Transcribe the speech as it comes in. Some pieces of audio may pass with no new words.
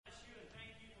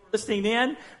listening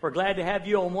in. We're glad to have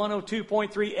you on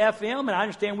 102.3 FM, and I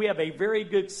understand we have a very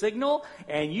good signal,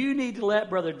 and you need to let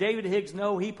Brother David Higgs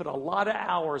know he put a lot of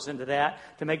hours into that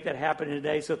to make that happen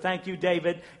today. So thank you,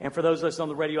 David, and for those listening on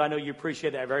the radio, I know you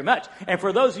appreciate that very much. And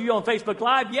for those of you on Facebook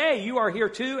Live, yay, you are here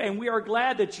too, and we are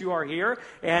glad that you are here,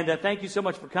 and thank you so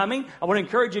much for coming. I want to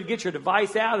encourage you to get your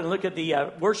device out and look at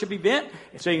the worship event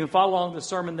so you can follow along the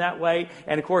sermon that way,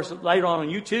 and of course later on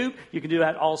YouTube, you can do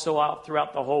that also out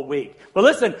throughout the whole week. But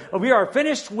listen, we are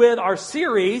finished with our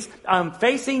series,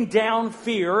 Facing Down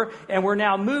Fear, and we're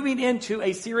now moving into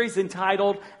a series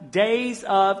entitled Days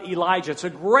of Elijah. It's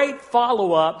a great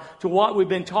follow-up to what we've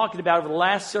been talking about over the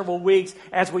last several weeks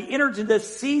as we enter into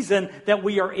this season that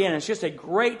we are in. It's just a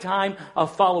great time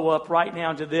of follow-up right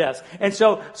now to this. And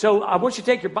so I want you to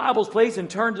take your Bibles, please, and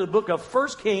turn to the book of 1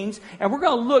 Kings, and we're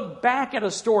going to look back at a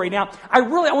story. Now, I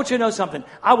want you to know something.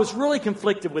 I was really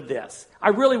conflicted with this. I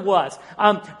really was.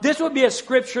 This would be a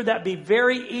scripture that'd be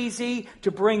very easy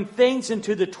to bring things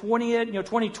into the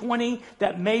 2020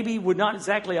 that maybe would not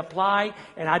exactly apply,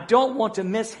 and I don't want to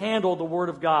mishandle the Word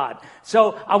of God.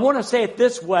 So I want to say it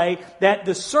this way, that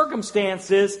the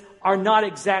circumstances are not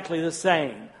exactly the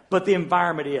same, but the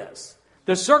environment is.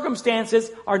 The circumstances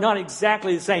are not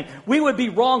exactly the same. We would be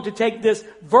wrong to take this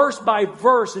verse by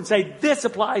verse and say this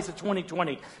applies to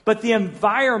 2020. But the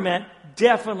environment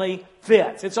definitely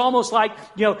fits. It's almost like,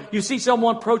 you see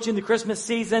someone approaching the Christmas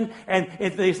season and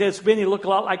they say it's beginning to look a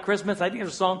lot like Christmas. I think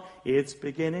there's a song, it's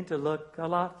beginning to look a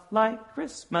lot like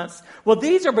Christmas. Well,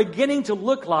 these are beginning to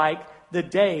look like the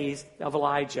days of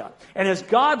Elijah. And as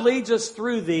God leads us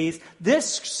through these, this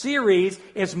series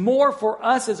is more for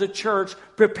us as a church,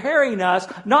 preparing us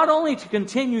not only to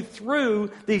continue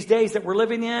through these days that we're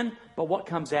living in, but what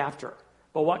comes after.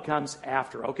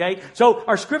 Okay? So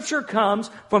our scripture comes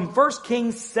from 1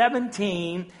 Kings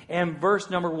 17 and verse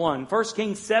number 1. 1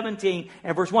 Kings 17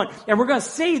 and verse 1. And we're going to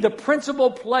see the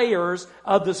principal players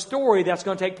of the story that's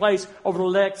going to take place over the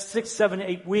next 6, 7,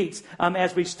 8 weeks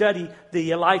as we study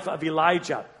the life of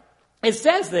Elijah. It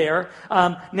says there,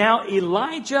 now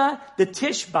Elijah the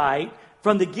Tishbite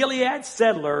from the Gilead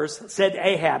settlers said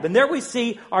Ahab. And there we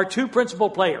see our two principal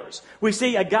players. We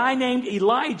see a guy named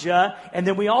Elijah, and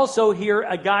then we also hear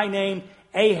a guy named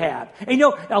Ahab. And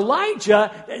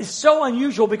Elijah is so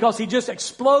unusual because he just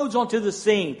explodes onto the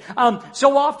scene.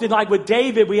 So often, like with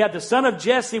David, we have the son of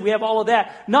Jesse, we have all of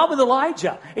that. Not with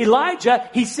Elijah. Elijah,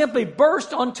 he simply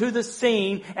burst onto the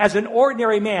scene as an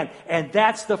ordinary man. And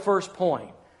that's the first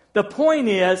point. The point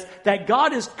is that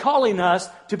God is calling us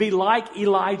to be like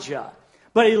Elijah.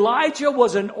 But Elijah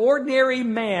was an ordinary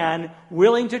man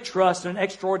willing to trust an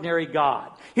extraordinary God.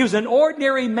 He was an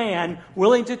ordinary man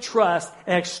willing to trust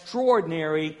an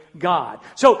extraordinary God.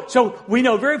 So we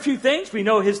know very few things. We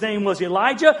know his name was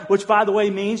Elijah, which by the way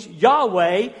means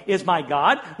Yahweh is my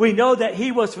God. We know that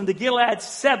he was from the Gilead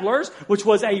settlers, which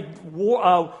was a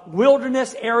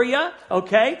wilderness area.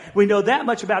 Okay. We know that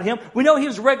much about him. We know he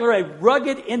was a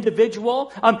rugged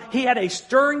individual. He had a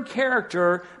stern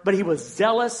character, but he was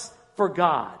zealous for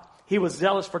God. He was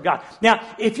zealous for God. Now,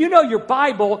 if you know your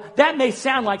Bible, that may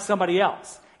sound like somebody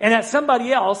else. And that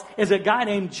somebody else is a guy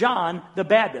named John the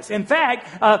Baptist. In fact,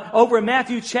 over in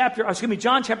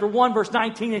John chapter 1, verse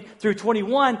 19 through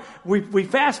 21, we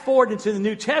fast forward into the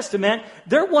New Testament.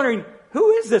 They're wondering,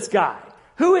 who is this guy?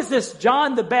 Who is this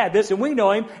John the Baptist? And we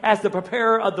know him as the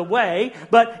preparer of the way.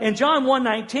 But in John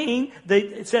 1:19,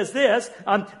 it says this,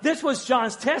 this was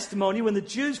John's testimony when the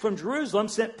Jews from Jerusalem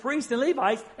sent priests and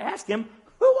Levites to ask him,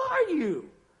 who are you?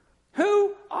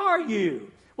 Who are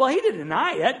you? Well, he didn't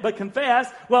deny it, but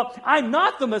confessed, well, I'm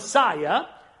not the Messiah.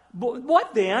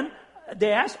 What then?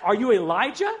 They asked, are you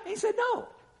Elijah? And he said, no.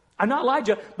 I'm not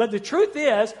Elijah, but the truth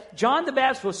is, John the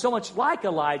Baptist was so much like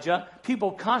Elijah, people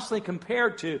constantly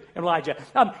compared to Elijah.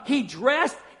 He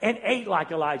dressed and ate like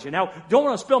Elijah. Now, don't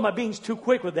want to spill my beans too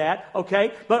quick with that,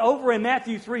 okay? But over in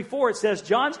Matthew 3:4, it says,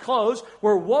 John's clothes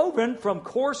were woven from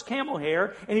coarse camel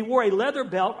hair, and he wore a leather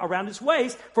belt around his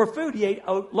waist. For food, he ate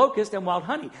locust and wild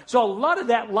honey. So a lot of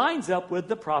that lines up with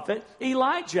the prophet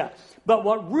Elijah. But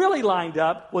what really lined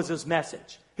up was his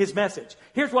message.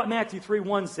 Here's what Matthew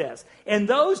 3:1 says. In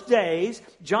those days,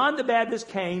 John the Baptist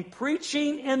came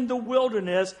preaching in the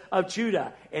wilderness of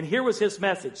Judah. And here was his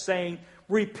message, saying,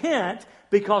 repent,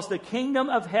 because the kingdom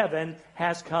of heaven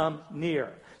has come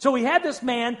near. So we had this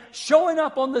man showing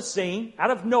up on the scene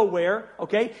out of nowhere,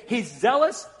 okay? He's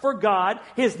zealous for God.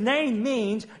 His name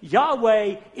means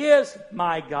Yahweh is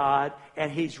my God,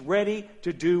 and he's ready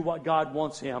to do what God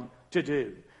wants him to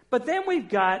do. But then we've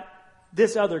got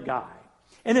this other guy.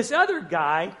 And this other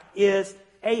guy is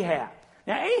Ahab.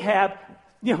 Now Ahab,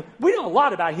 we know a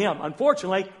lot about him,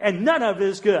 unfortunately, and none of it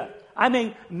is good. I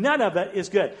mean, none of it is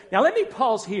good. Now, let me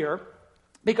pause here.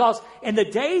 Because in the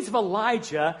days of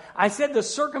Elijah, I said the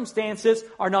circumstances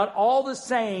are not all the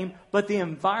same, but the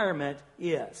environment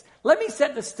is. Let me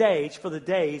set the stage for the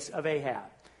days of Ahab.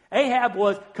 Ahab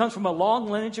comes from a long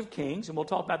lineage of kings, and we'll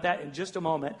talk about that in just a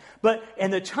moment. But in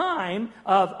the time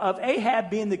of Ahab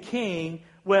being the king,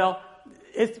 well,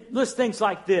 it lists things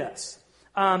like this.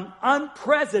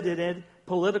 Unprecedented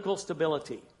political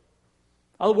stability. In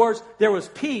other words, there was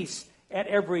peace at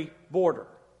every border.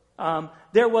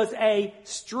 There was a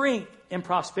strength in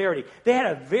prosperity. They had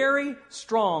a very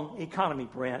strong economy,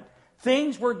 Brent.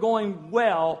 Things were going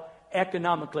well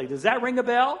economically. Does that ring a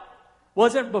bell?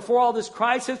 Wasn't before all this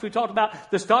crisis, we talked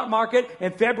about the stock market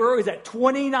in February was at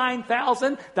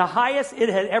 29,000, the highest it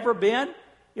had ever been.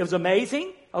 It was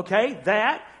amazing. Okay,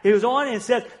 that. He was on and it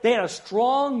says they had a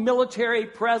strong military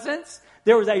presence.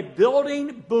 There was a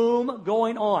building boom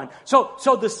going on. So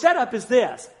the setup is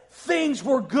this. Things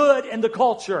were good in the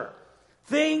culture.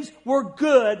 Things were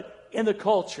good in the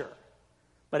culture.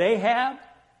 But Ahab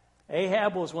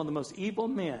was one of the most evil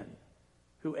men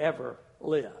who ever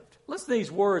lived. Listen to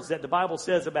these words that the Bible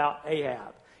says about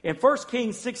Ahab. In 1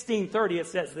 Kings 16:30 it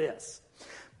says this.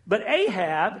 But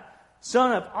Ahab,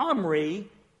 son of Omri,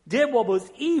 did what was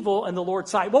evil in the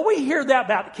Lord's sight. Well, we hear that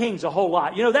about the kings a whole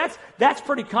lot. You know, that's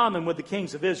pretty common with the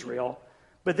kings of Israel.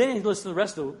 But then listen to the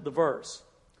rest of the verse.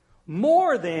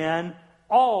 More than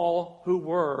all who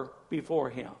were before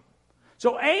him.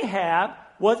 So Ahab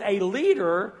was a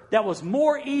leader that was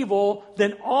more evil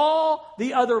than all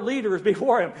the other leaders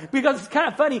before him. Because it's kind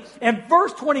of funny. In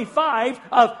verse 25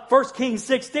 of 1 Kings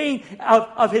 16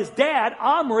 of his dad,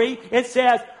 Omri, it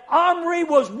says, Omri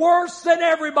was worse than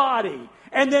everybody.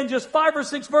 And then just 5 or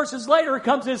 6 verses later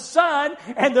comes his son,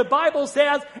 and the Bible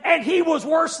says, and he was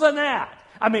worse than that.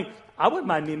 I mean, I wouldn't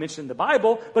mind me mentioning the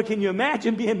Bible, but can you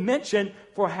imagine being mentioned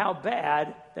for how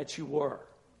bad that you were?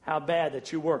 How bad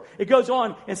that you were. It goes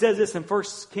on and says this in 1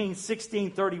 Kings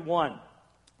 16:31.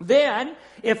 Then,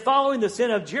 if following the sin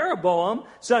of Jeroboam,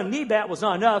 son of Nebat, was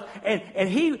not enough, and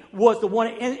he was the one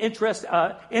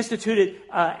instituted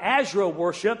Asherah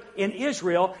worship in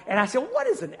Israel. And I said, well, what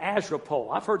is an Asherah pole?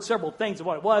 I've heard several things of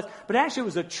what it was, but actually it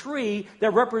was a tree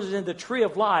that represented the tree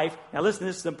of life. Now listen,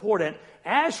 this is important.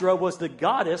 Asherah was the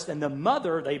goddess and the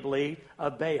mother, they believe,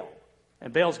 of Baal.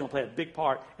 And Baal's going to play a big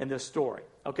part in this story.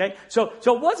 Okay? So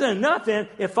it wasn't enough then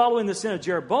if following the sin of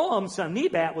Jeroboam, son of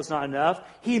Nebat, was not enough.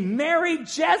 He married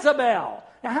Jezebel.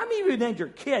 Now, how many of you named your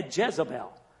kid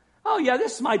Jezebel? Oh, yeah,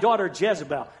 this is my daughter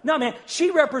Jezebel. No, man, she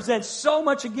represents so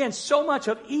much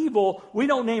of evil, we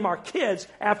don't name our kids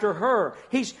after her.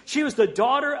 She was the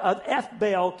daughter of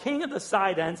Ethbaal, king of the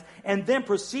Sidons, and then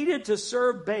proceeded to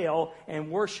serve Baal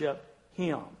and worship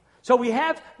him. So we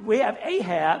have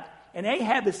Ahab. And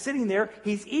Ahab is sitting there.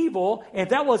 He's evil. And if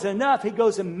that wasn't enough, he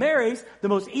goes and marries the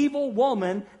most evil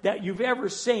woman that you've ever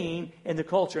seen in the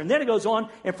culture. And then it goes on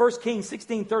in 1 Kings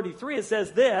 16:33. It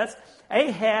says this.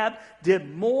 Ahab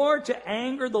did more to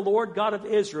anger the Lord God of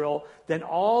Israel than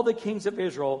all the kings of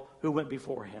Israel who went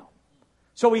before him.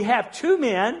 So we have two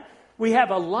men. We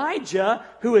have Elijah,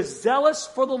 who is zealous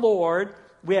for the Lord.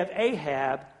 We have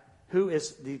Ahab, who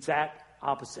is the exact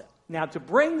opposite. Now, to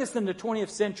bring this in the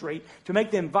 20th century, to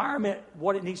make the environment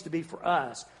what it needs to be for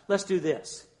us, let's do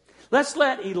this. Let's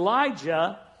let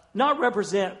Elijah not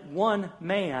represent one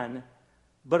man,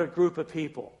 but a group of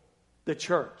people, the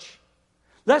church.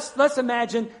 Let's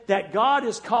imagine that God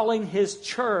is calling his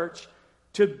church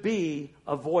to be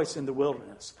a voice in the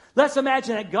wilderness. Let's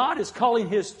imagine that God is calling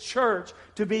his church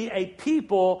to be a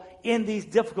people in these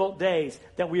difficult days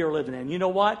that we are living in. You know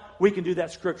what? We can do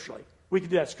that scripturally.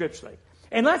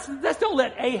 And let's don't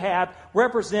let Ahab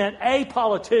represent a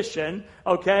politician,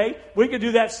 okay? We can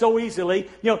do that so easily.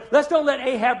 You know, let's don't let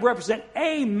Ahab represent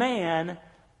a man.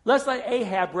 Let's let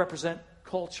Ahab represent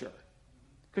culture.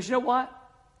 Because you know what?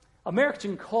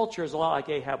 American culture is a lot like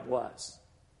Ahab was.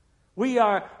 We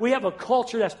have a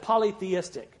culture that's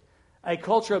polytheistic, a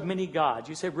culture of many gods.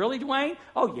 You say, really, Dwayne?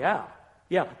 Oh, yeah.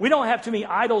 Yeah, we don't have too many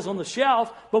idols on the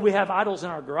shelf, but we have idols in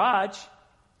our garage.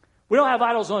 We don't have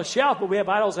idols on a shelf, but we have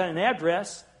idols at an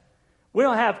address. We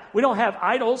don't have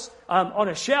idols on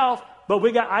a shelf, but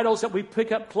we got idols that we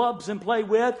pick up clubs and play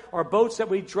with, or boats that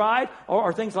we drive,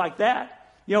 or things like that.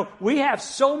 You know, we have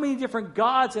so many different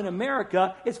gods in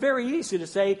America. It's very easy to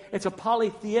say it's a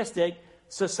polytheistic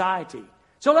society.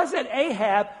 So let's let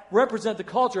Ahab represent the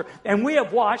culture. And we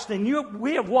have watched,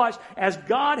 as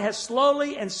God has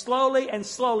slowly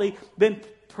been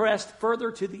pressed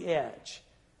further to the edge.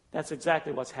 That's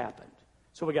exactly what's happened.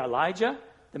 So we got Elijah,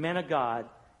 the man of God,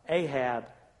 Ahab,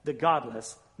 the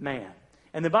godless man.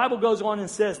 And the Bible goes on and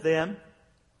says then,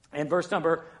 And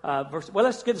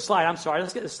let's get the slide. I'm sorry.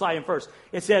 Let's get the slide in first.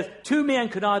 It says, two men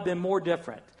could not have been more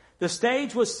different. The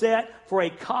stage was set for a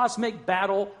cosmic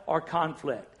battle or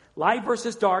conflict. Light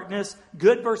versus darkness,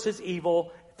 good versus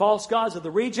evil, false gods of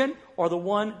the region or the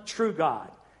one true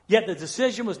God. Yet the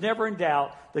decision was never in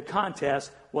doubt. The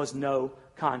contest was no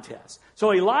contest.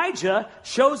 So Elijah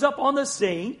shows up on the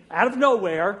scene out of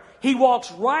nowhere. He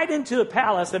walks right into the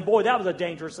palace. And boy, that was a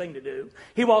dangerous thing to do.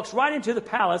 He walks right into the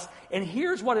palace. And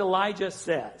here's what Elijah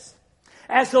says.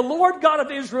 As the Lord God of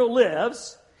Israel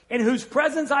lives, in whose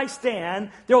presence I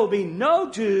stand, there will be no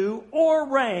dew or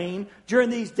rain during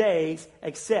these days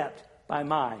except by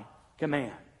my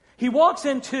command. He walks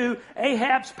into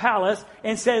Ahab's palace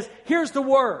and says, here's the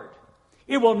word.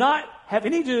 It will not have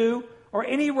any dew or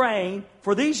any rain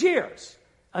for these years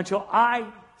until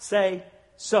I say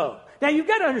so. Now you've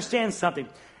got to understand something.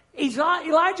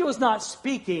 Elijah was not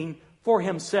speaking for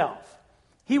himself.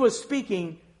 He was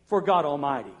speaking for God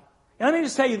Almighty. And let me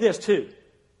just tell you this too.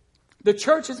 The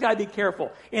church has got to be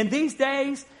careful. In these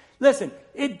days, listen,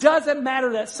 it doesn't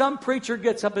matter that some preacher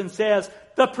gets up and says,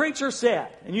 the preacher said,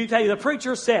 and you tell you the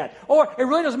preacher said, or it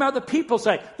really doesn't matter what the people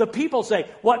say. The people say,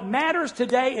 what matters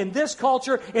today in this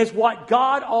culture is what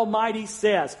God Almighty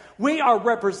says. We are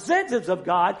representatives of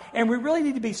God, and we really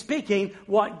need to be speaking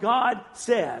what God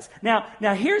says. Now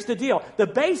here's the deal. The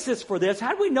basis for this,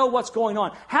 how do we know what's going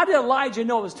on? How did Elijah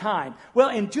know it was time? Well,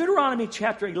 in Deuteronomy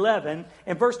chapter 11,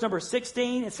 and verse number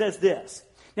 16, it says this.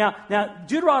 Now,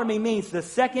 Deuteronomy means the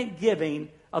second giving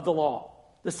of the law.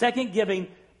 The second giving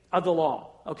of the law.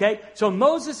 Okay? So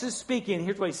Moses is speaking, and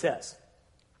here's what he says.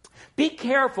 Be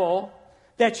careful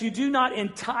that you do not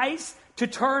entice to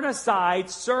turn aside,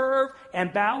 serve,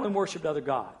 and bow and worship other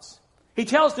gods. He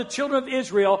tells the children of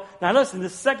Israel, now listen,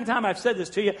 this is the second time I've said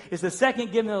this to you, it's the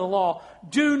second giving of the law,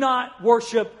 do not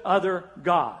worship other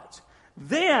gods.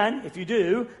 Then, if you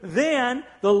do, then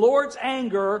the Lord's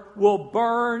anger will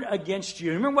burn against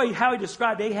you. Remember how he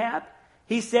described Ahab?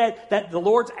 He said that the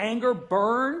Lord's anger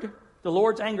burned. The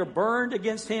Lord's anger burned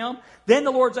against him. Then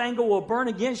the Lord's anger will burn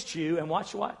against you. And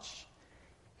watch.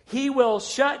 He will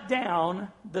shut down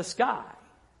the sky.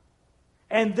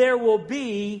 And there will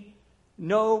be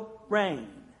no rain.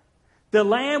 The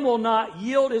land will not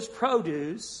yield its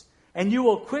produce. And you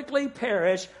will quickly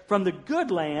perish from the good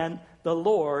land the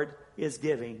Lord is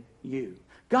giving you.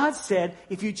 God said,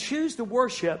 if you choose to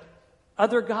worship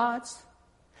other gods,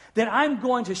 then I'm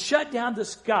going to shut down the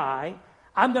sky.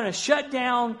 I'm going to shut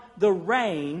down the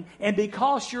rain. And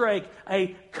because you're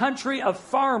a country of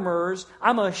farmers,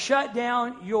 I'm going to shut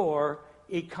down your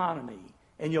economy.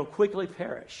 And you'll quickly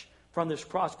perish from this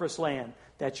prosperous land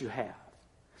that you have.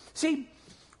 See,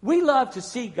 we love to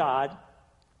see God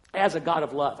as a God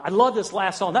of love. I love this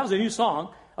last song. That was a new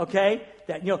song, okay?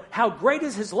 That, how great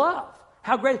is His love?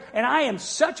 How great. And I am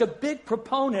such a big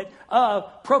proponent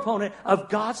of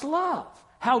God's love.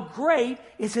 How great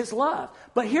is His love?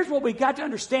 But here's what we got to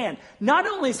understand. Not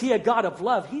only is He a God of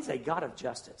love, He's a God of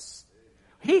justice.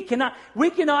 We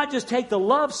cannot just take the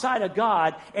love side of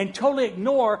God and totally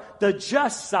ignore the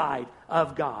just side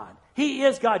of God. He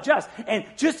is God just. And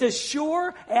just as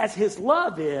sure as His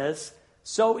love is,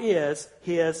 so is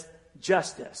His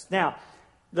justice. Now,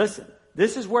 listen.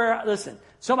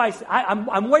 Somebody,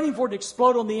 I'm waiting for it to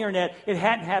explode on the internet. It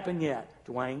hadn't happened yet.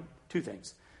 Dwayne, two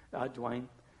things. Dwayne,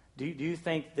 do you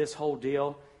think this whole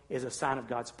deal is a sign of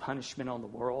God's punishment on the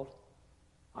world?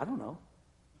 I don't know.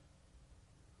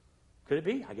 Could it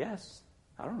be? I guess.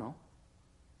 I don't know.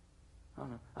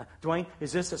 Dwayne,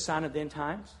 is this a sign of the end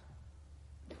times?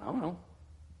 I don't know.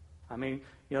 I mean,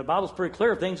 the Bible's pretty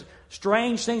clear.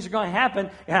 Strange things are going to happen.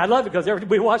 And I love it because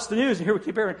we watch the news and here we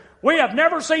keep hearing, we have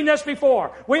never seen this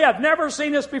before. We have never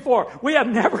seen this before. We have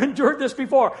never endured this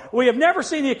before. We have never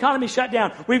seen the economy shut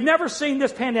down. We've never seen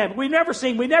this pandemic. We've never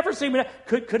seen.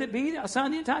 Could it be a sign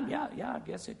of the end time? Yeah, I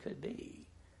guess it could be.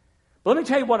 But let me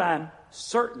tell you what I'm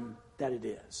certain that it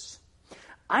is.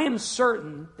 I am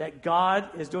certain that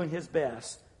God is doing His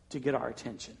best to get our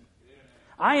attention.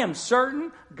 I am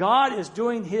certain God is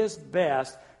doing His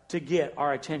best to get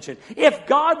our attention. If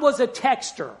God was a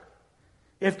texter,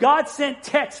 if God sent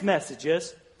text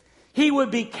messages, He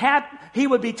would be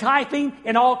typing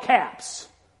in all caps.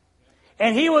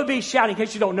 And He would be shouting. In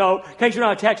case you don't know, in case you're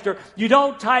not a texter, you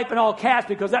don't type in all caps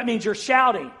because that means you're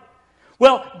shouting.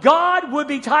 Well, God would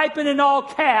be typing in all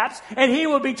caps and He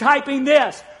would be typing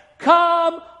this.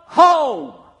 Come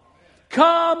home.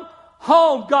 Come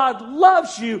home. God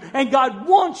loves you, and God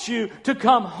wants you to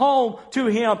come home to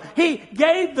Him. He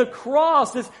gave the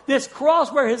cross, this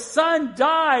cross where His Son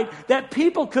died, that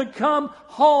people could come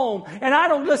home. And I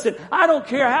don't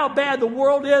care how bad the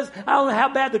world is. I don't know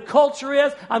how bad the culture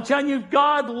is. I'm telling you,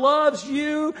 God loves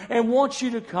you and wants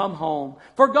you to come home.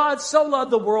 For God so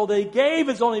loved the world that He gave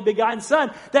His only begotten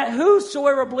Son, that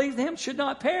whosoever believes in Him should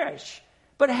not perish,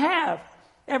 but have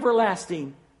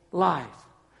everlasting life.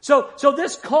 So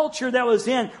this culture that was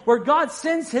in, where God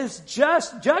sends His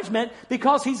just judgment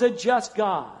because He's a just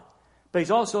God, but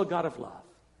He's also a God of love.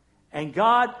 And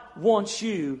God wants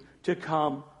you to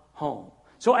come home.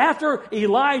 So after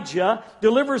Elijah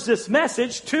delivers this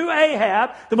message to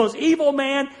Ahab, the most evil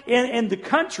man in the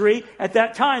country at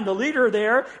that time, the leader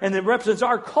there, and that represents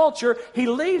our culture, he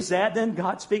leaves that, then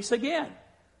God speaks again.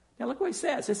 Now look what he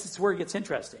says. This is where it gets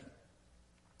interesting.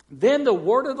 Then the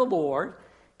word of the Lord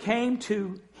came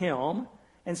to him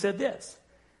and said this: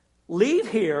 leave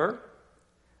here,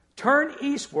 turn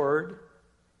eastward,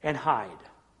 and hide.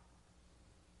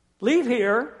 Leave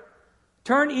here,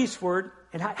 turn eastward,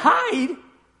 and hide. Hide?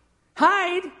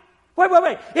 Hide?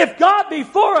 Wait. If God be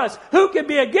for us, who can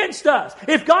be against us?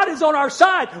 If God is on our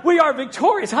side, we are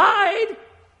victorious. Hide?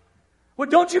 Well,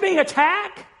 don't you mean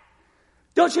attack?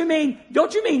 Don't you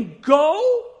mean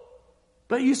go?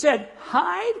 But you said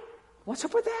hide? What's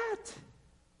up with that?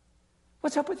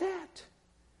 What's up with that?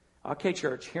 Okay,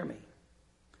 church, hear me.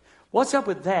 What's up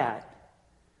with that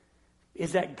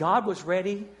is that God was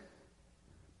ready,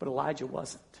 but Elijah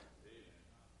wasn't.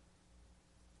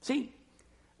 See,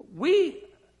 we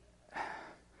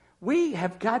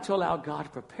have got to allow God to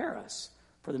prepare us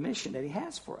for the mission that He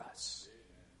has for us.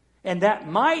 And that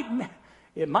might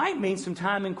mean some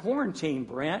time in quarantine,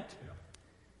 Brent.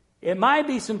 It might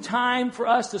be some time for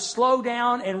us to slow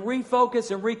down and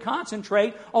refocus and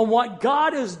reconcentrate on what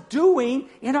God is doing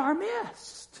in our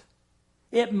midst.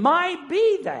 It might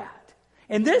be that.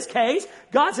 In this case,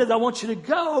 God says, I want you to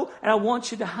go and I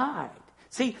want you to hide.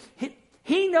 See,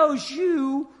 He knows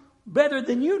you better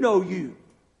than you know you.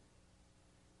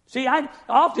 See, I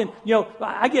often,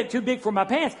 I get too big for my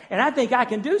pants, and I think I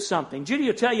can do something. Judy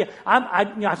will tell you,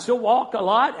 I still walk a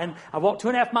lot, and I walk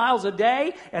 2.5 miles a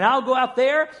day, and I'll go out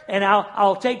there, and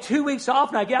I'll take 2 weeks off,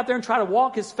 and I get out there and try to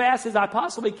walk as fast as I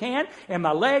possibly can, and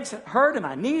my legs hurt, and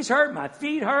my knees hurt, and my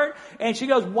feet hurt, and she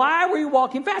goes, why were you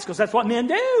walking fast? Because that's what men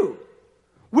do.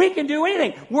 We can do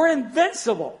anything. We're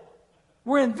invincible.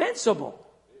 We're invincible.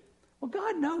 Well,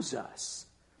 God knows us.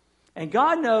 And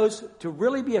God knows to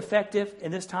really be effective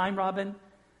in this time, Robin,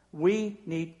 we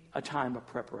need a time of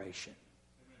preparation.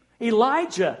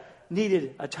 Elijah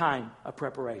needed a time of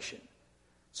preparation.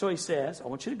 So he says, I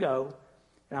want you to go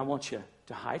and I want you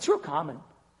to hide. It's real common.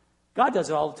 God does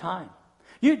it all the time.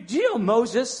 Do you know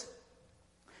Moses?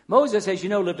 Moses, as you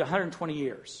know, lived 120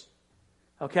 years.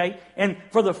 Okay? And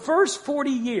for the first 40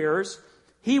 years,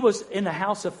 he was in the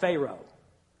house of Pharaoh.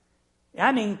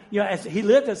 I mean, as he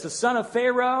lived as the son of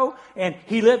Pharaoh, and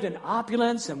he lived in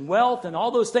opulence and wealth and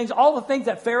all those things, all the things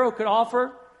that Pharaoh could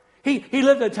offer. He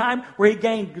lived at a time where he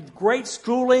gained great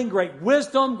schooling, great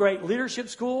wisdom, great leadership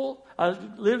skills.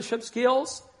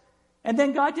 And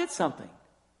then God did something.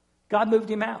 God moved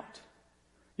him out.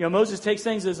 Moses takes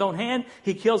things in his own hand.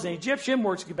 He kills an Egyptian,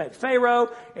 works to get back to Pharaoh,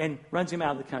 and runs him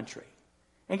out of the country.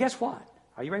 And guess what?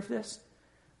 Are you ready for this?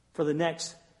 For the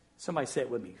next, somebody say it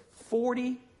with me,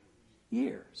 40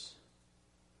 years.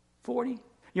 40.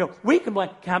 We complain.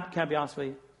 Can I be honest with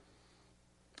you?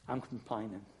 I'm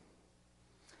complaining.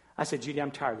 I said, Judy, I'm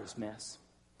tired of this mess.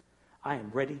 I am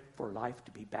ready for life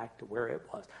to be back to where it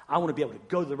was. I want to be able to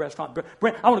go to the restaurant.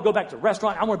 Brent, I want to go back to the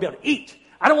restaurant. I want to be able to eat.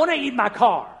 I don't want to eat in my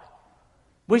car.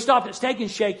 We stopped at Steak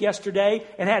and Shake yesterday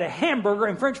and had a hamburger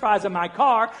and french fries in my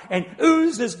car, and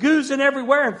ooze is goozing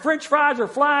everywhere and french fries are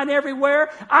flying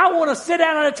everywhere. I want to sit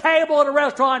down at a table at a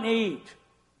restaurant and eat.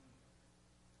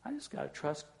 I just got to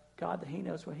trust God that He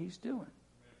knows what He's doing.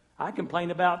 I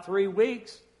complained about 3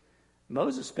 weeks.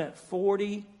 Moses spent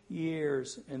 40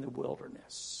 years in the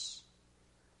wilderness.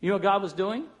 You know what God was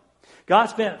doing? God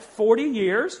spent 40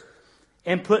 years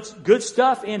and puts good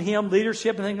stuff in him,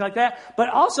 leadership and things like that. But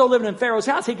also living in Pharaoh's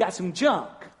house, he got some junk.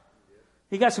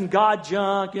 He got some God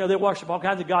junk. They worship all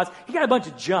kinds of gods. He got a bunch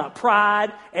of junk.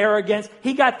 Pride, arrogance.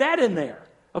 He got that in there.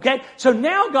 Okay? So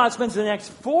now God spends the next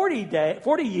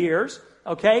 40 years,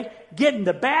 okay, getting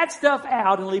the bad stuff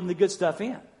out and leaving the good stuff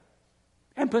in.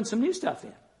 And putting some new stuff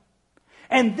in.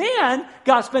 And then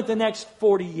God spent the next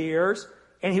 40 years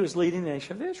and He was leading the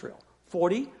nation of Israel.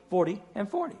 40, 40, and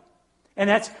 40.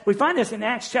 And we find this in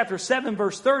Acts chapter 7,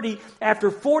 verse 30.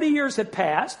 After 40 years had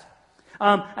passed,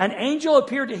 An angel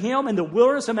appeared to him in the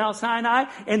wilderness of Mount Sinai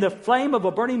in the flame of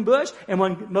a burning bush. And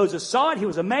when Moses saw it, he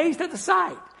was amazed at the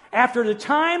sight. After the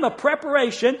time of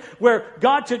preparation where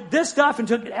God took this stuff and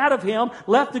took it out of him,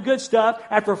 left the good stuff,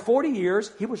 after 40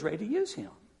 years, he was ready to use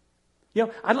him. You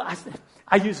know,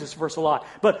 I use this verse a lot.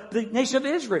 But the nation of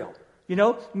Israel, you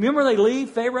know, remember they leave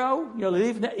Pharaoh, you know,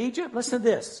 they leave Egypt? Listen to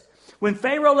this. When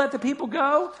Pharaoh let the people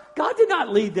go, God did not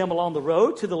lead them along the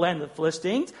road to the land of the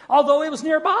Philistines, although it was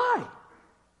nearby.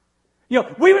 You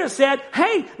know, we would have said,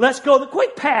 hey, let's go the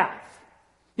quick path.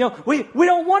 You know, we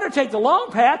don't want to take the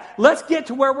long path. Let's get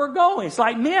to where we're going. It's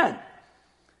like men.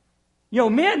 You know,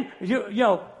 men, you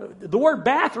know, the word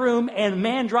bathroom and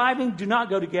man driving do not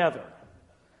go together.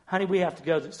 Honey, we have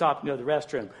to stop and go to the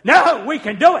restroom. No, we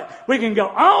can do it. We can go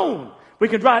on. We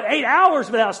can drive 8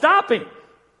 hours without stopping.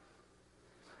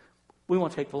 We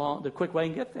want to take the quick way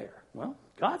and get there. Well,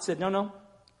 God said, no.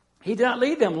 He did not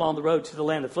lead them along the road to the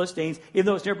land of the Philistines, even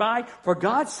though it's nearby. For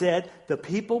God said, the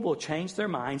people will change their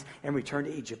minds and return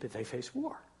to Egypt if they face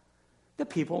war. The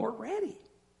people were ready.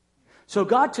 So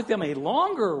God took them a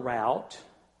longer route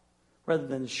rather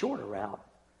than the shorter route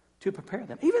to prepare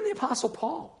them. Even the Apostle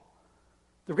Paul,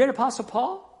 the great Apostle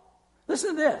Paul,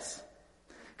 listen to this.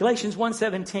 Galatians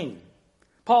 1:17.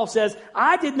 Paul says,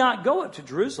 I did not go up to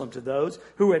Jerusalem to those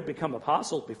who had become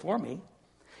apostles before me.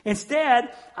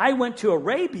 Instead, I went to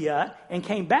Arabia and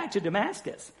came back to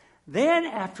Damascus. Then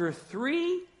after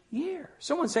 3 years,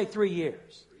 someone say 3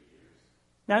 years.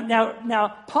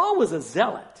 Now, Paul was a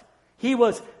zealot.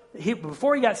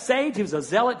 Before he got saved, he was a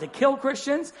zealot to kill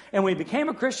Christians. And when he became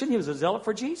a Christian, he was a zealot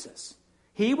for Jesus.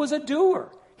 He was a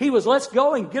doer. He was, let's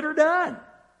go and get her done.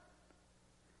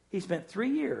 He spent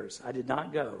 3 years. I did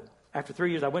not go. After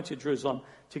 3 years, I went to Jerusalem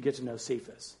to get to know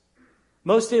Cephas.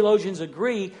 Most theologians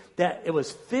agree that it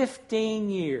was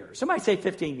 15 years. Somebody say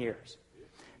 15 years.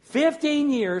 15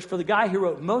 years for the guy who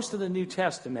wrote most of the New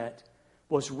Testament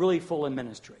was really full in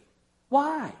ministry.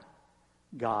 Why?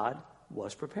 God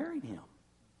was preparing him.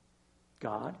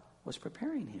 God was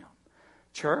preparing him.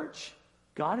 Church,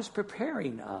 God is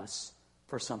preparing us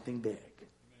for something big.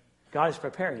 God is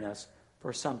preparing us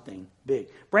for something big.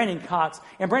 Brandon Cox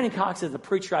is the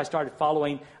preacher I started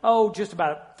following, just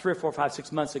about 3 or 4, 5,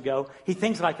 6 months ago. He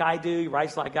thinks like I do. He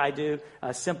writes like I do.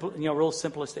 Simple, real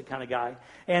simplistic kind of guy.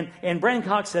 And Brandon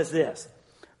Cox says this: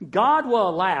 God will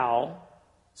allow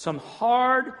some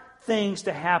hard things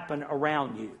to happen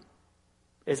around you.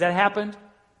 Has that happened?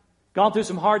 Gone through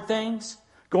some hard things?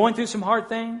 Going through some hard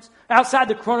things? Outside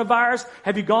the coronavirus,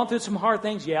 have you gone through some hard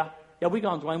things? Yeah, we've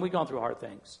gone through hard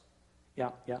things.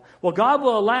 Yeah. Well, God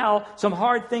will allow some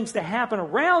hard things to happen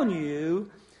around you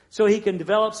so he can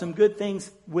develop some good things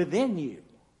within you.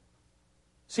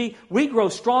 See, we grow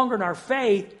stronger in our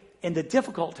faith in the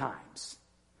difficult times.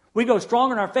 We grow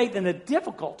stronger in our faith in the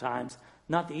difficult times,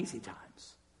 not the easy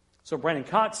times. So Brandon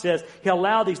Cox says he'll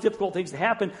allow these difficult things to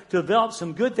happen to develop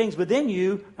some good things within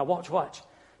you. Now watch.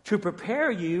 To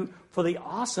prepare you for the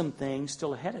awesome things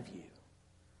still ahead of you.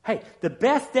 Hey, the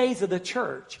best days of the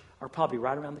church are probably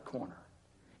right around the corner.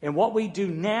 And what we do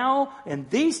now in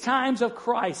these times of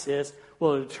crisis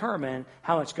will determine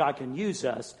how much God can use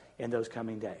us in those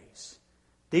coming days.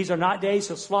 These are not days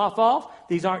to slough off.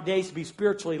 These aren't days to be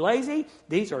spiritually lazy.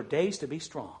 These are days to be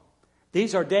strong.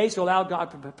 These are days to allow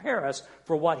God to prepare us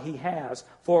for what he has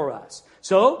for us.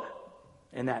 So,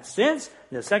 in that sense,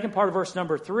 in the second part of verse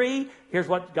number 3, here's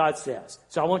what God says.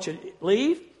 So I want you to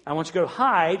leave. I want you to go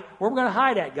hide. Where are we going to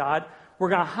hide at, God? We're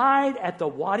going to hide at the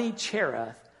Wadi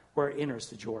Cherith, where it enters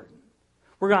the Jordan.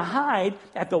 We're going to hide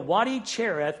at the Wadi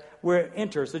Cherith where it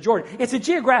enters the Jordan. It's a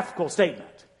geographical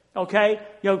statement, okay?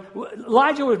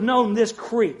 Elijah would have known this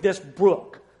creek, this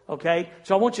brook, okay?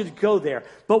 So I want you to go there.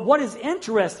 But what is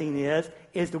interesting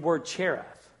is the word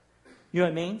Cherith. You know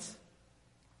what it means?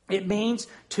 It means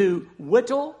to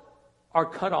whittle or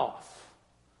cut off.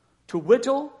 To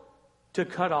whittle, to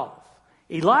cut off.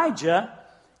 Elijah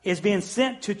is being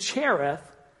sent to Cherith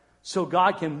so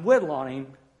God can whittle on him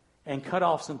and cut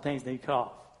off some things that he cut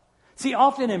off. See,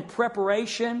 often in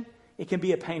preparation, it can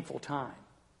be a painful time.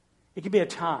 It can be a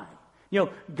time.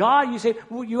 God,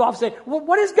 you often say, well,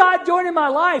 what is God doing in my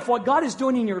life? What God is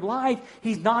doing in your life,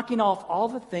 he's knocking off all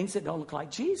the things that don't look like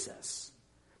Jesus.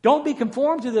 Don't be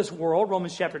conformed to this world,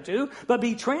 Romans chapter 2, but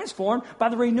be transformed by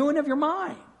the renewing of your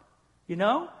mind.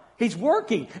 He's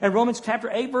working. In Romans chapter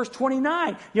 8, verse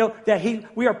 29, that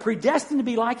we are predestined to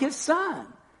be like his son.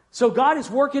 So God is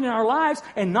working in our lives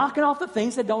and knocking off the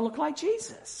things that don't look like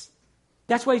Jesus.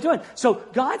 That's what he's doing. So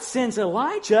God sends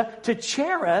Elijah to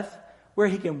Cherith where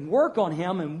he can work on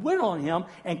him and whittle on him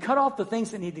and cut off the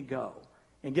things that need to go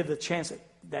and give the chance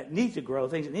that need to grow,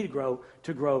 things that need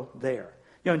to grow there.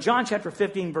 In John chapter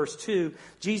 15, verse 2,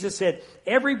 Jesus said,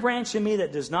 every branch in me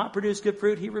that does not produce good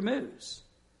fruit, he removes.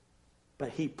 But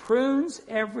he prunes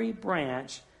every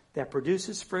branch that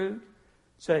produces fruit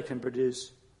so it can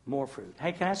produce more fruit.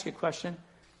 Hey, can I ask you a question?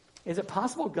 Is it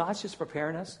possible God's just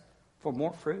preparing us for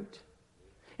more fruit?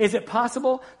 Is it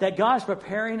possible that God's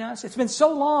preparing us? It's been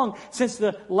so long since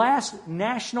the last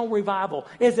national revival.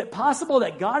 Is it possible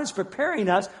that God is preparing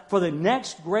us for the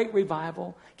next great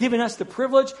revival, giving us the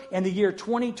privilege in the year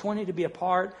 2020 to be a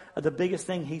part of the biggest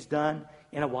thing he's done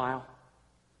in a while?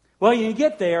 Well, you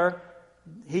get there,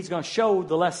 he's going to show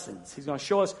the lessons. He's going to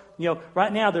show us,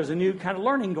 right now there's a new kind of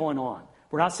learning going on.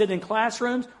 We're not sitting in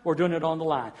classrooms, we're doing it on the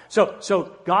line.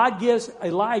 So God gives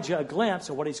Elijah a glimpse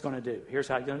of what he's going to do. Here's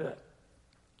how he's going to do it.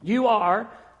 You are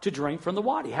to drink from the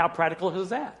wadi. How practical is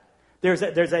that? There's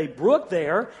a brook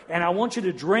there, and I want you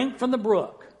to drink from the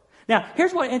brook. Now,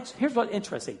 here's what's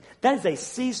interesting. That is a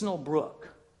seasonal brook.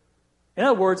 In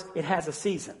other words, it has a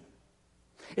season.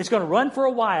 It's going to run for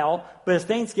a while, but as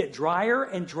things get drier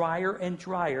and drier and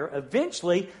drier,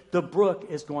 eventually the brook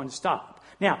is going to stop.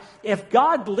 Now, if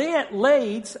God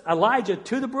leads Elijah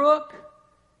to the brook,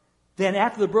 then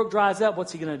after the brook dries up,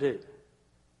 what's he going to do?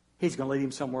 He's going to lead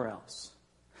him somewhere else.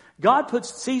 God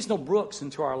puts seasonal brooks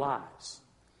into our lives.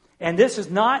 And this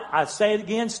is not, I say it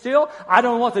again still, I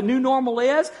don't know what the new normal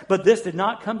is, but this did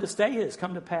not come to stay, it has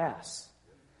come to pass.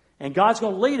 And God's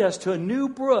going to lead us to a new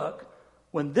brook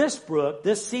when this brook,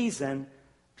 this season,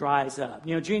 dries up.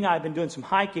 Gene and I have been doing some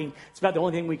hiking. It's about the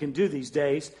only thing we can do these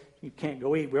days. You can't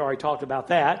go eat, we already talked about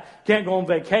that. Can't go on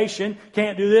vacation,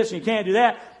 can't do this and you can't do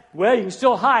that. Well, you can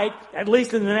still hike, at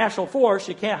least in the national forest.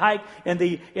 You can't hike in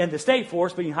the state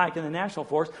forest, but you can hike in the national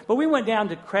forest. But we went down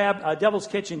to Devil's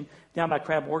Kitchen down by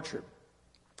Crab Orchard.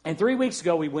 And 3 weeks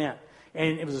ago we went.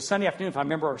 And it was a Sunday afternoon, if I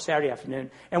remember, or Saturday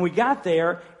afternoon. And we got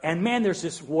there, and man, there's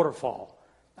this waterfall.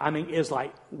 I mean, it's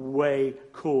like way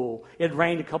cool. It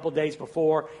rained a couple of days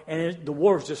before, and the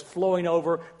water was just flowing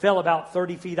over. Fell about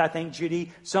 30 feet, I think,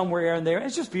 Judy, somewhere in there.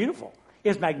 It's just beautiful.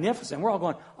 It's magnificent. We're all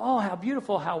going, oh, how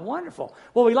beautiful, how wonderful.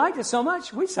 Well, we liked it so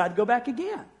much, we decided to go back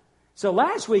again. So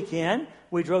last weekend,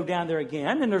 we drove down there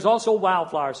again, and there's also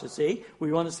wildflowers to see.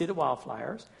 We wanted to see the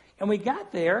wildflowers. And we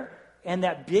got there, and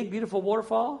that big, beautiful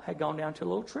waterfall had gone down to a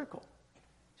little trickle.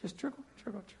 Just trickle,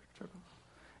 trickle, trickle, trickle.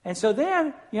 And so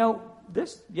then,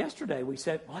 yesterday we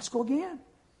said, well, let's go again,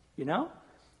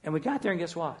 And we got there, and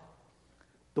guess what?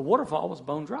 The waterfall was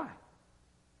bone dry.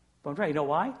 Bone dry. You know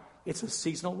why? It's a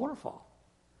seasonal waterfall.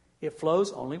 It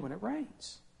flows only when it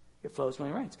rains. It flows when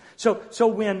it rains. So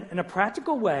when, in a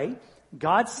practical way,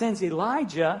 God sends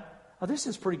Elijah, this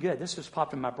is pretty good. This just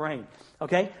popped in my brain.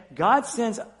 Okay? God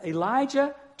sends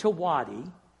Elijah to Wadi,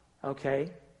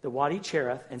 the Wadi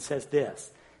Cherith, and says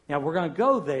this. Now, we're going to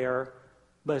go there,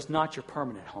 but it's not your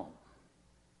permanent home.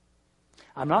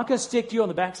 I'm not going to stick you on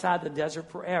the backside of the desert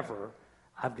forever.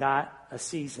 I've got a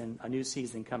new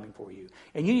season coming for you.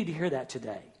 And you need to hear that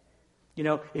today.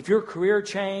 If your career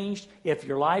changed, if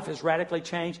your life has radically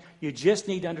changed, you just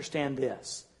need to understand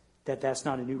this, that's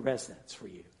not a new residence for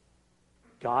you.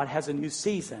 God has a new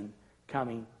season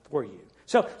coming for you.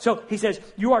 So he says,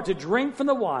 you are to drink from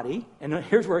the wadi, and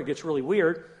here's where it gets really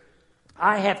weird.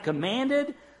 I have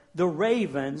commanded the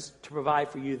ravens to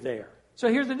provide for you there. So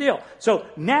here's the deal. So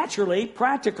naturally,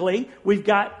 practically, we've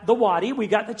got the wadi, we've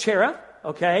got the cherith,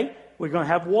 We're going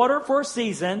to have water for a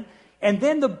season. And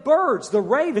then the birds, the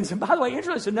ravens, and by the way,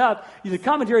 interesting enough, the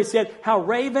commentary said how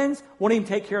ravens won't even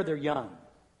take care of their young.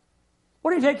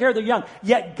 Won't even take care of their young.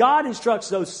 Yet God instructs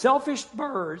those selfish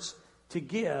birds to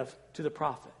give to the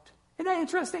prophet. Isn't that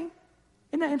interesting?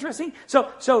 Isn't that interesting?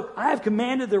 So I have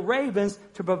commanded the ravens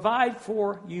to provide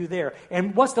for you there.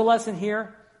 And what's the lesson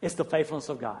here? It's the faithfulness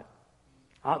of God.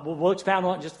 We'll expound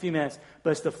on it in just a few minutes,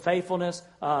 but it's the faithfulness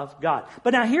of God.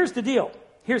 But now here's the deal.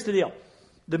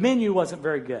 The menu wasn't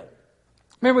very good.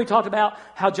 Remember we talked about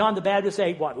how John the Baptist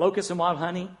ate what? Locusts and wild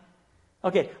honey?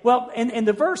 Okay, well, and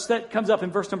the verse that comes up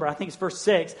in verse number, I think it's verse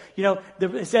 6,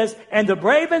 it says, and the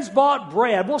ravens bought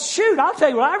bread. Well, shoot, I'll tell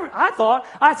you what I thought.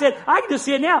 I said, I can just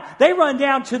see it now. They run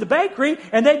down to the bakery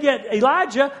and they get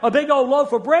Elijah a big old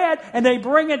loaf of bread and they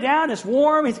bring it down. It's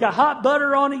warm. He's got hot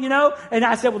butter on it, And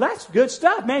I said, well, that's good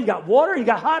stuff, man. You got water, you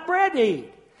got hot bread to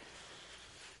eat.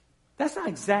 That's not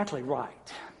exactly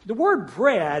right. The word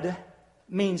bread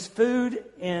means food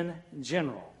in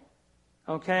general.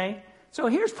 Okay? So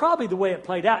here's probably the way it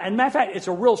played out. And matter of fact, it's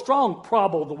a real strong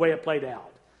probable the way it played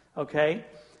out. Okay?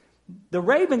 The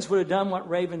ravens would have done what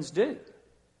ravens do.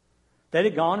 They'd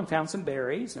have gone and found some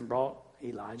berries and brought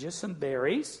Elijah some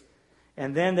berries.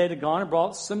 And then they'd have gone and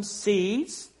brought some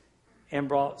seeds and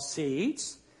brought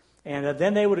seeds. And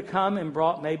then they would have come and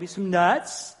brought maybe some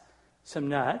nuts, some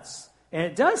nuts. And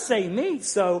it does say meat,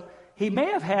 so he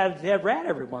may have had dead rat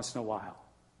every once in a while.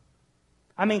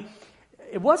 I mean,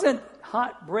 it wasn't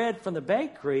hot bread from the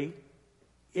bakery.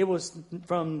 It was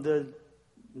from the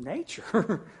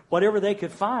nature, whatever they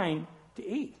could find to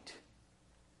eat.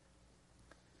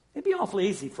 It'd be awfully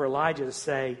easy for Elijah to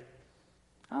say,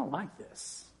 I don't like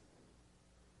this.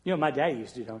 You know, my dad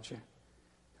used to, don't you?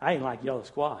 I didn't like yellow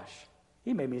squash.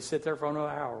 He made me sit there for an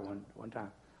hour one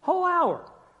time. Whole hour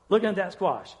looking at that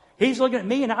squash. He's looking at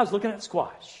me and I was looking at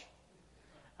squash.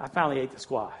 I finally ate the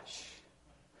squash.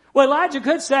 Well, Elijah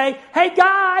could say, hey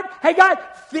God,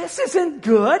 this isn't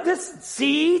good. This is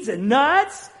seeds and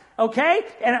nuts, okay?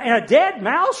 And a dead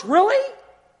mouse, really?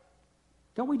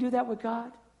 Don't we do that with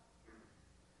God?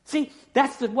 See,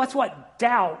 that's what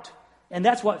doubt and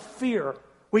that's what fear.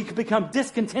 We can become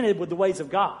discontented with the ways of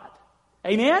God.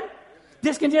 Amen?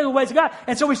 Discontented with the ways of God.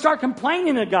 And so we start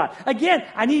complaining to God. Again,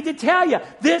 I need to tell you,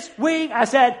 this week I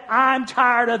said, I'm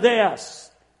tired of this.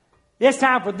 It's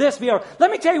time for this to be over.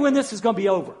 Let me tell you when this is going to be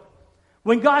over.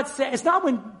 When God says, it's not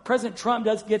when President Trump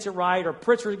gets it right or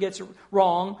Pritzker gets it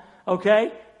wrong,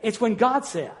 okay? It's when God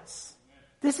says,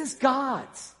 this is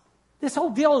God's. This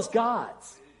whole deal is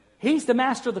God's. He's the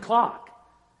master of the clock.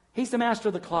 He's the master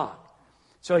of the clock.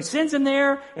 So he sends him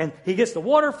there, and he gets the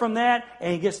water from that,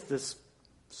 and he gets this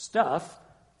stuff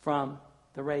from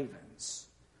the ravens.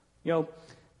 You know,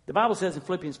 the Bible says in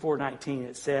Philippians 4:19,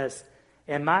 it says,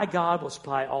 and my God will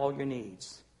supply all your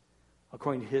needs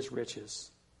according to his riches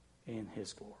in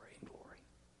his glory.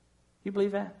 You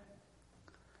believe that?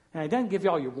 And he doesn't give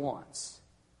you all your wants.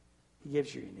 He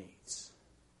gives you your needs.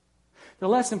 The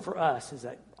lesson for us is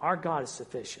that our God is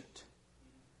sufficient,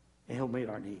 and he'll meet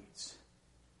our needs.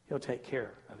 He'll take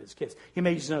care of his kids. He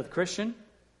may use another Christian.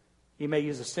 He may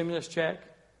use a stimulus check.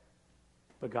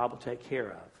 But God will take care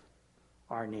of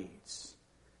our needs.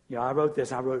 You know, I wrote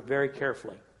this. I wrote it very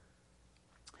carefully.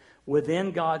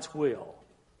 Within God's will,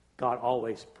 God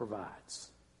always provides.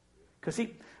 Because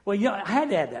I had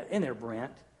to add that in there,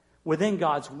 Brent. Within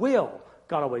God's will,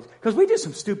 God always. Because we do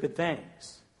some stupid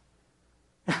things.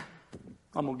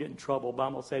 I'm going to get in trouble, but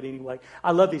I'm going to say it anyway.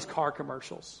 I love these car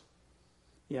commercials.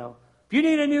 You know, if you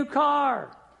need a new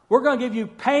car, we're going to give you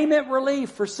payment relief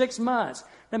for 6 months.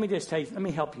 Let me just tell you, let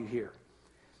me help you here.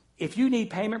 If you need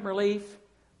payment relief,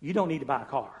 you don't need to buy a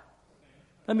car.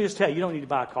 Let me just tell you, you don't need to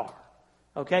buy a car.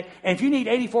 Okay? And if you need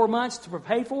 84 months to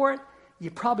pay for it,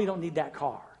 you probably don't need that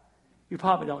car. You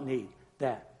probably don't need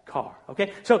that car.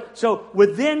 Okay? So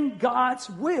within God's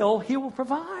will, he will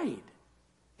provide.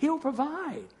 He will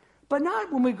provide. But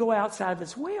not when we go outside of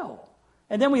his will.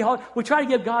 And then we try to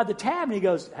give God the tab, and he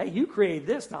goes, hey, you created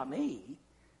this, not me.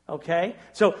 Okay?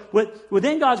 So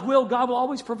within God's will, God will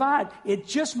always provide. It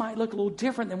just might look a little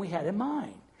different than we had in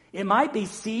mind. It might be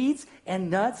seeds and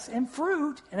nuts and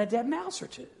fruit and a dead mouse or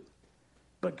two.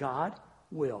 But God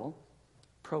will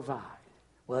provide.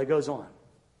 Well, it goes on.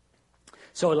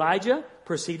 So Elijah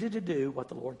proceeded to do what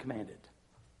the Lord commanded.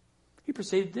 He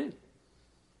proceeded to do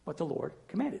what the Lord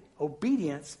commanded.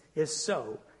 Obedience is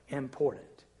so important.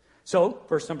 So,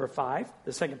 verse number 5,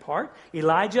 the second part.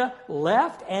 Elijah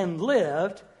left and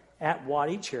lived at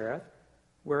Wadi Cherith,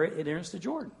 where it enters the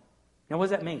Jordan. Now, what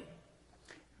does that mean?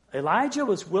 Elijah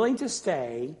was willing to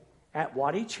stay at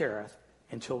Wadi Cherith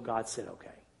until God said, okay.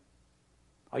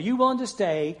 Are you willing to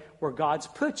stay where God's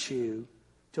put you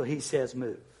till he says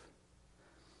move?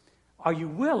 Are you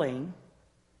willing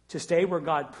to stay where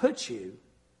God puts you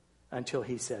until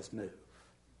he says move?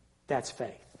 That's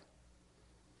faith.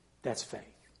 That's faith.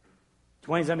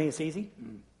 Dwayne, does that mean it's easy?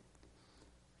 Mm.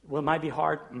 Well, it might be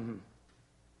hard. Mm-hmm.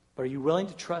 But are you willing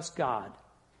to trust God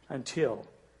until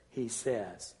he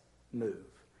says move?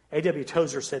 A.W.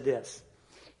 Tozer said this.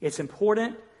 It's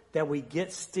important that we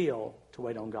get still to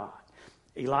wait on God.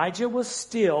 Elijah was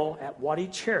still at Wadi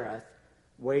Cherith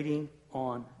waiting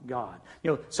on God.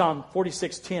 You know, Psalm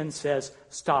 46:10 says,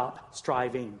 stop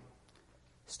striving.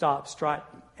 Stop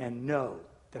striving and know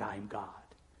that I am God.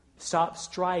 Stop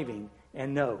striving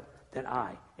and know that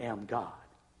I am God.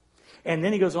 And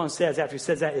then he goes on and says, after he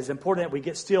says that, it's important that we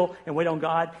get still and wait on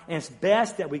God. And it's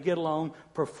best that we get alone,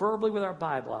 preferably with our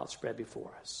Bible outspread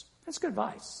before us. That's good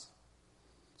advice.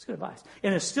 It's good advice.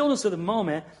 In the stillness of the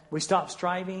moment, we stop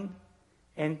striving.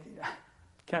 And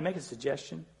can I make a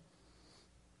suggestion?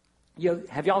 You know,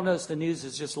 have y'all noticed the news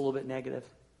is just a little bit negative?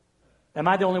 Am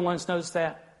I the only one that's noticed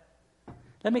that?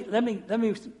 Let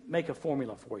me make a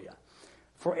formula for you.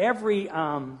 For every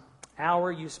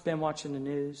hour you spend watching the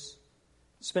news,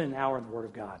 spend an hour in the Word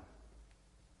of God.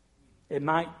 It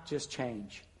might just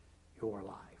change your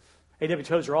life. A.W.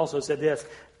 Tozer also said this.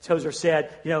 Tozer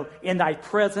said, you know, in thy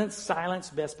presence, silence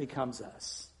best becomes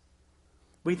us.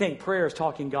 We think prayer is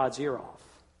talking God's ear off.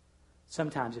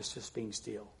 Sometimes it's just being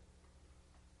still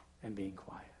and being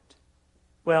quiet.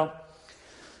 Well,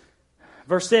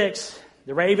 verse 6,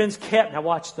 the ravens kept, now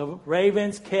watch, the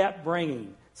ravens kept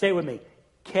bringing. Say it with me.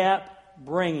 Kept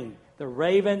bringing. The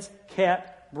ravens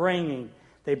kept bringing.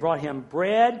 They brought him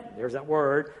bread, there's that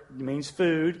word, it means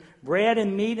food, bread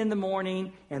and meat in the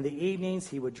morning, and the evenings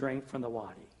he would drink from the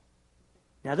wadi.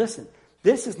 Now listen,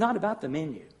 this is not about the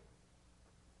menu.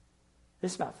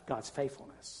 This is about God's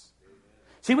faithfulness.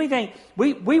 See, we think,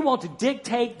 we want to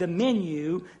dictate the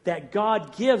menu that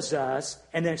God gives us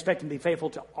and then expect him to be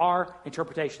faithful to our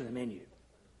interpretation of the menu.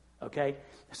 Okay?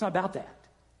 It's not about that.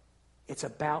 It's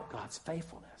about God's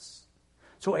faithfulness.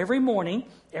 So every morning,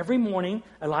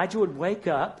 Elijah would wake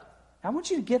up. I want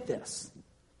you to get this.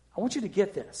 I want you to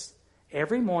get this.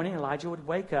 Every morning, Elijah would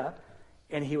wake up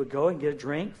and he would go and get a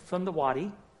drink from the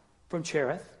wadi, from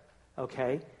Cherith.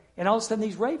 Okay? And all of a sudden,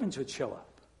 these ravens would show up.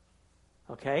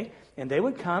 Okay? And they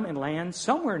would come and land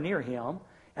somewhere near him,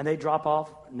 and they'd drop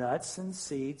off nuts and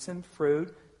seeds and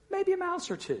fruit, maybe a mouse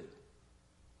or two.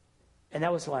 And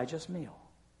that was Elijah's meal.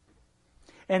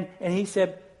 And he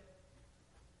said,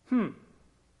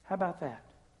 how about that?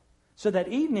 So that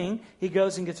evening, he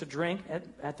goes and gets a drink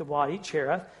at the Wadi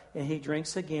Cherith, and he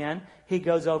drinks again. He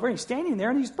goes over, and he's standing there,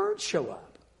 and these birds show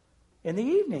up in the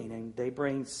evening, and they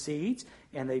bring seeds,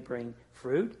 and they bring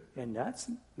fruit and nuts,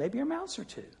 and maybe a mouse or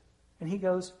two. And he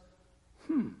goes,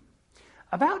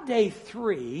 About day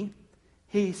 3,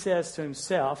 he says to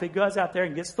himself, he goes out there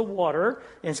and gets the water,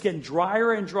 and it's getting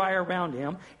drier and drier around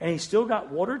him, and he's still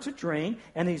got water to drink,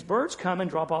 and these birds come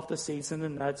and drop off the seeds and the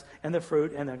nuts and the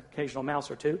fruit and the occasional mouse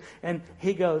or two. And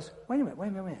he goes, wait a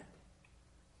minute.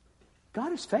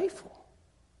 God is faithful.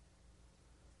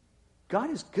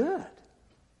 God is good.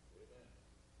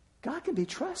 God can be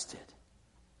trusted.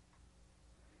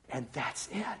 And that's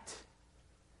it.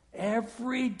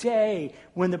 Every day,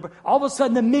 when all of a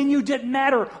sudden the menu didn't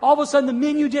matter. All of a sudden the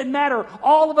menu didn't matter.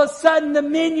 All of a sudden the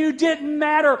menu didn't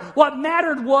matter. What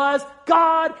mattered was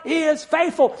God is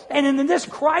faithful. And in this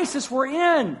crisis we're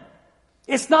in,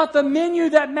 it's not the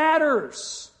menu that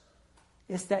matters.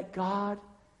 It's that God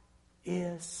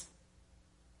is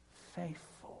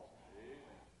faithful.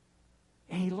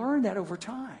 And he learned that over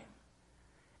time.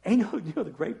 And you know the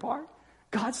great part?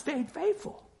 God stayed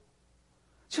faithful.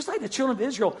 Just like the children of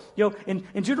Israel, in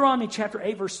Deuteronomy chapter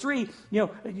 8, verse 3,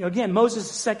 again,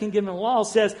 Moses' second given law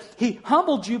says, he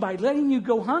humbled you by letting you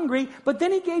go hungry, but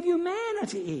then he gave you manna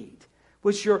to eat,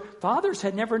 which your fathers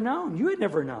had never known, you had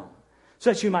never known,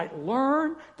 so that you might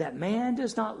learn that man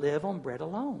does not live on bread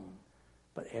alone,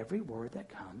 but every word that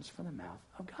comes from the mouth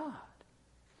of God.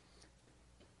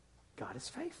 God is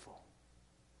faithful.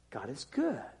 God is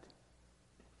good.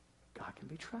 God can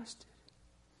be trusted.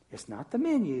 It's not the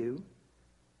menu.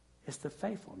 It's the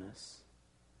faithfulness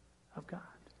of God.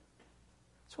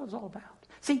 That's what it's all about.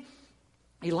 See,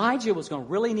 Elijah was going to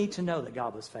really need to know that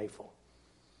God was faithful.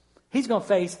 He's going to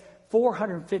face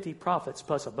 450 prophets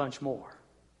plus a bunch more.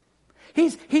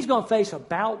 He's going to face a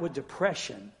bout with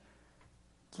depression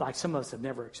like some of us have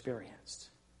never experienced.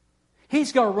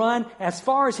 He's going to run as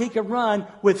far as he can run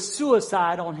with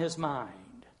suicide on his mind.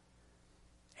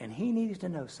 And he needed to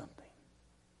know something.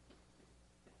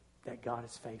 That God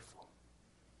is faithful.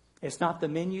 It's not the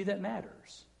menu that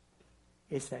matters.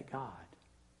 It's that God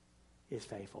is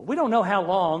faithful. We don't know how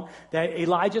long that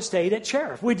Elijah stayed at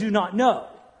Cherith. We do not know.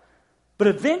 But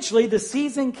eventually the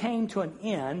season came to an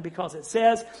end because it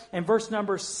says in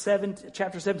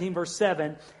chapter 17, verse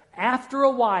 7, after a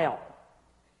while,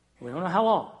 we don't know how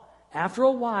long, after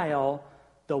a while,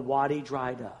 the wadi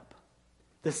dried up.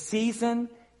 The season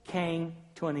came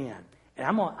to an end. And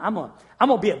I'm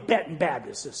gonna be a betting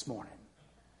Baptist this morning.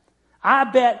 I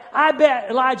bet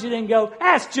Elijah didn't go,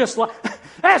 that's just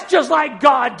like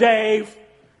God, Dave.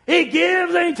 He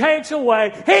gives and he takes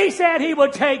away. He said he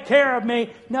would take care of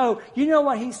me. No, you know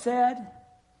what he said?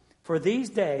 For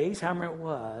these days, however it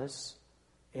was,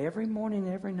 every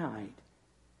morning, every night,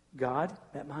 God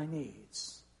met my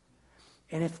needs.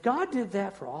 And if God did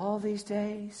that for all these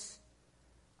days,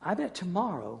 I bet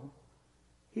tomorrow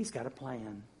he's got a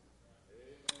plan.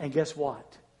 And guess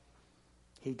what?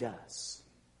 He does.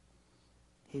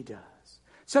 He does.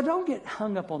 So don't get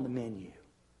hung up on the menu.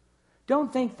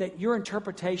 Don't think that your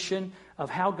interpretation of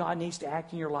how God needs to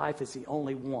act in your life is the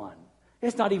only one.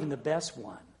 It's not even the best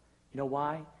one. You know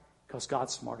why? Because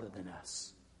God's smarter than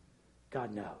us.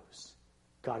 God knows.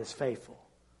 God is faithful.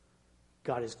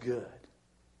 God is good.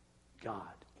 God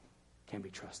can be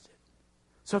trusted.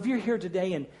 So if you're here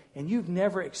today and you've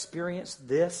never experienced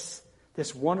this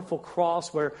This wonderful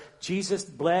cross where Jesus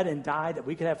bled and died that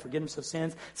we could have forgiveness of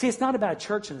sins. See, it's not about a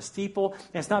church and a steeple.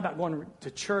 And it's not about going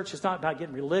to church. It's not about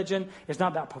getting religion. It's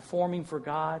not about performing for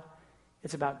God.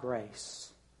 It's about grace.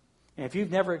 And if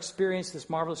you've never experienced this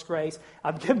marvelous grace,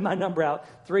 I've given my number out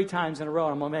 3 times in a row,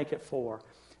 and I'm going to make it 4.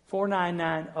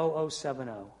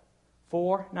 499-0070.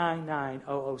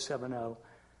 499-0070.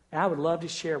 And I would love to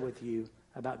share with you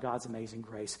about God's amazing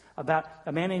grace. About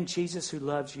a man named Jesus who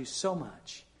loves you so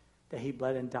much that he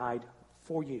bled and died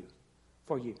for you,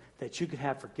 that you could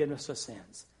have forgiveness of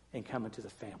sins and come into the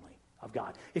family of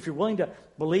God. If you're willing to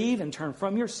believe and turn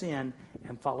from your sin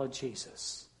and follow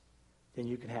Jesus, then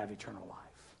you can have eternal life.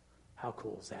 How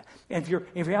cool is that? And if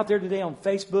you're out there today on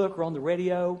Facebook or on the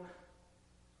radio,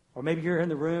 or maybe you're in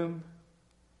the room,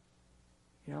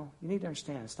 you need to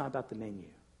understand it's not about the menu.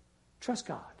 Trust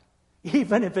God.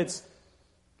 Even if it's,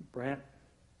 Brent,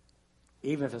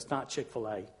 even if it's not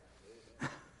Chick-fil-A.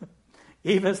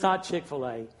 Even if it's not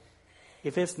Chick-fil-A.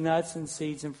 If it's nuts and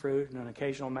seeds and fruit and an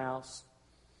occasional mouse.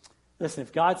 Listen,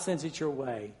 if God sends it your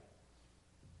way,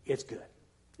 it's good.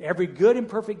 Every good and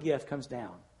perfect gift comes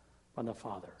down from the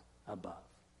Father above.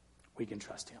 We can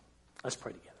trust him. Let's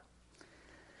pray together.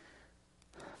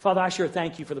 Father, I sure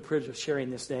thank you for the privilege of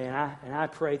sharing this day. And I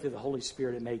pray through the Holy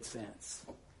Spirit it made sense.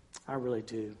 I really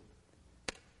do.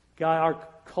 God, our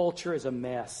culture is a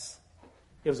mess.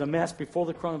 It was a mess before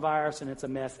the coronavirus, and it's a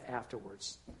mess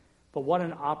afterwards. But what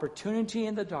an opportunity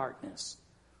in the darkness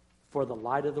for the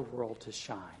light of the world to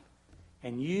shine.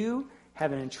 And you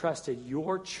have entrusted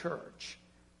your church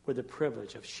with the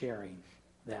privilege of sharing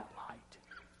that light.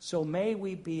 So may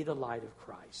we be the light of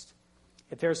Christ.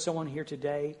 If there's someone here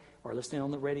today, or listening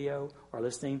on the radio, or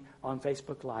listening on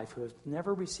Facebook Live, who has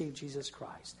never received Jesus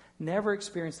Christ, never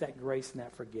experienced that grace and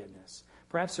that forgiveness,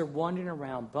 perhaps they're wandering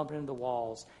around, bumping into the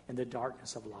walls in the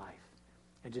darkness of life.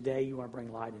 And today you want to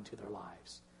bring light into their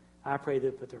lives. I pray they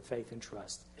put their faith and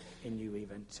trust in you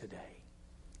even today.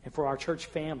 And for our church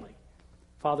family,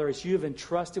 Father, as you have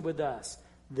entrusted with us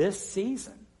this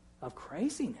season of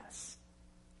craziness,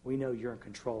 we know you're in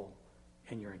control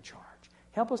and you're in charge.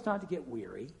 Help us not to get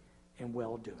weary in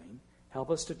well-doing. Help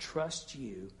us to trust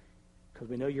you, because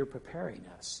we know you're preparing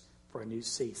us for a new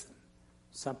season,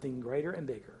 something greater and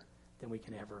bigger than we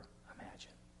can ever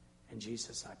imagine. And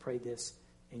Jesus, I pray this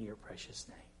in your precious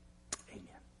name.